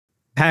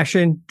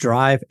Passion,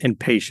 drive, and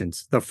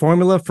patience. The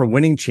formula for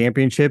winning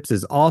championships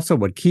is also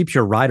what keeps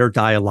your ride or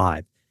die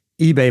alive.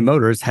 eBay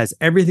Motors has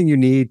everything you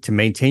need to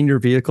maintain your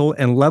vehicle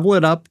and level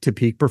it up to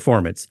peak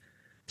performance.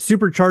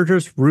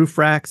 Superchargers, roof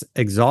racks,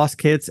 exhaust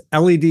kits,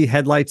 LED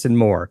headlights, and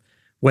more.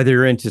 Whether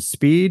you're into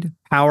speed,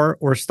 power,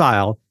 or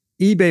style,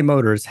 eBay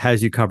Motors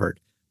has you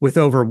covered. With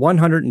over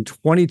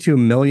 122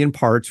 million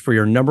parts for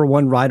your number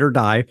one ride or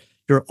die,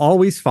 you'll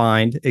always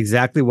find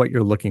exactly what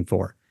you're looking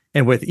for.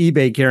 And with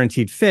eBay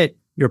Guaranteed Fit,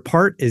 your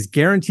part is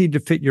guaranteed to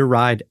fit your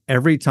ride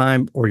every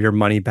time or your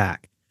money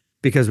back.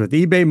 Because with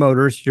eBay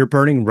Motors, you're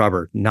burning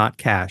rubber, not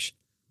cash.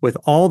 With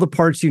all the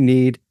parts you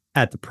need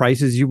at the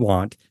prices you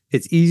want,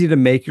 it's easy to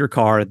make your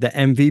car the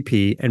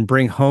MVP and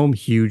bring home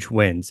huge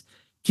wins.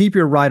 Keep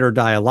your ride or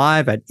die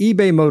alive at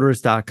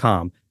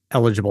ebaymotors.com.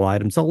 Eligible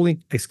items only.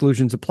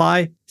 Exclusions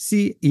apply.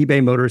 See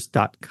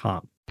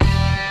ebaymotors.com.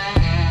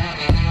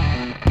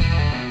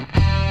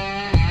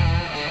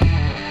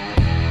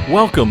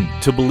 Welcome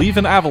to Believe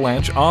in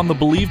Avalanche on the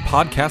Believe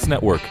Podcast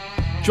Network.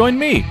 Join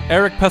me,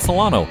 Eric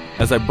Pesolano,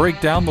 as I break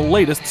down the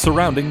latest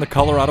surrounding the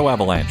Colorado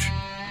Avalanche.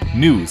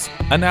 News,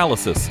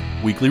 analysis,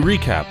 weekly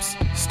recaps,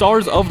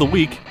 stars of the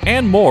week,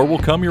 and more will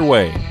come your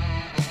way.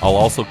 I'll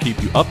also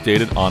keep you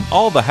updated on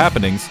all the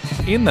happenings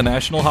in the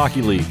National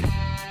Hockey League.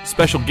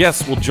 Special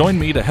guests will join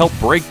me to help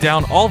break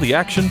down all the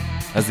action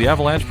as the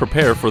Avalanche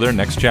prepare for their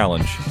next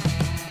challenge.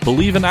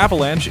 Believe in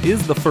Avalanche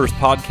is the first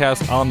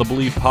podcast on the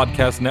Believe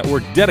Podcast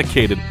Network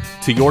dedicated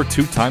to your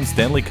two-time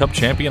Stanley Cup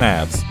champion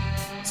Avs.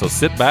 So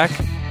sit back,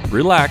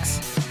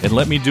 relax, and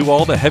let me do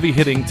all the heavy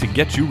hitting to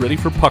get you ready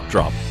for puck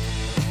drop.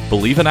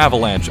 Believe in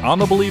Avalanche on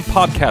the Believe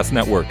Podcast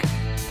Network,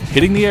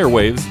 hitting the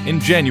airwaves in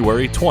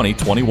January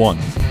 2021.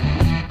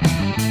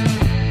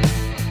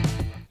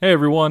 Hey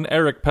everyone,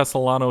 Eric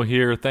Pesolano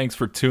here. Thanks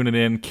for tuning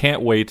in.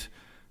 Can't wait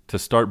to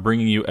start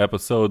bringing you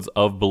episodes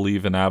of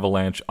Believe in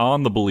Avalanche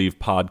on the Believe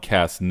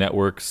Podcast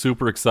Network.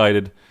 Super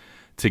excited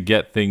to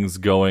get things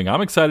going.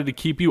 I'm excited to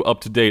keep you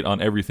up to date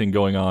on everything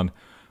going on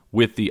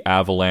with the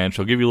Avalanche.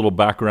 I'll give you a little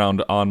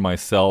background on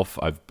myself.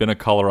 I've been a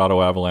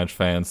Colorado Avalanche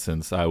fan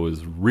since I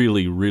was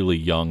really, really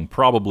young,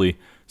 probably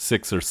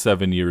 6 or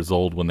 7 years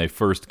old when they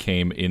first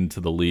came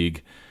into the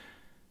league.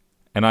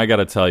 And I got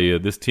to tell you,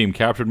 this team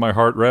captured my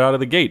heart right out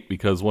of the gate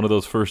because one of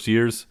those first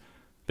years,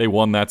 they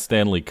won that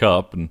Stanley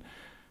Cup. And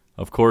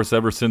of course,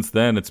 ever since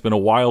then, it's been a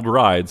wild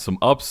ride. Some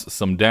ups,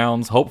 some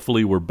downs.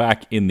 Hopefully, we're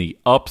back in the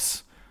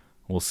ups.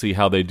 We'll see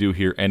how they do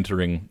here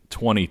entering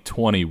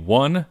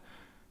 2021.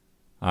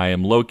 I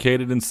am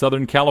located in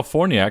Southern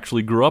California. I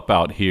actually grew up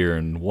out here,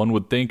 and one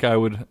would think I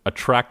would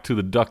attract to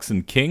the Ducks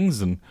and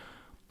Kings. And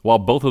while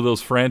both of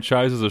those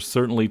franchises are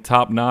certainly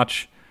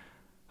top-notch,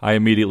 I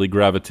immediately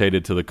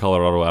gravitated to the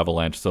Colorado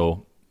Avalanche.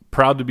 So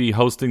proud to be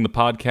hosting the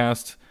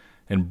podcast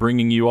and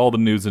bringing you all the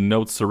news and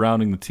notes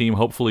surrounding the team.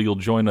 Hopefully you'll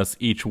join us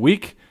each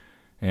week.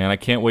 And I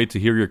can't wait to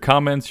hear your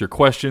comments, your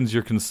questions,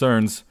 your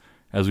concerns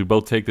as we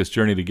both take this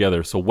journey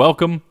together. So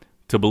welcome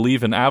to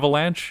Believe in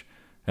Avalanche,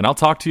 and I'll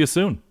talk to you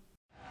soon.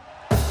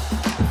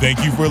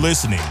 Thank you for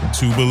listening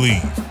to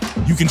Believe.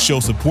 You can show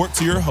support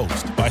to your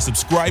host by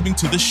subscribing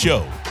to the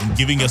show and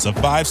giving us a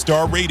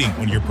 5-star rating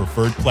on your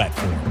preferred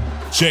platform.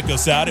 Check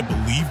us out at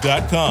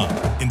Believe.com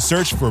and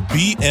search for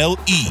BLEAV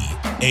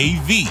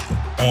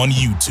on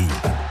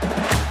YouTube.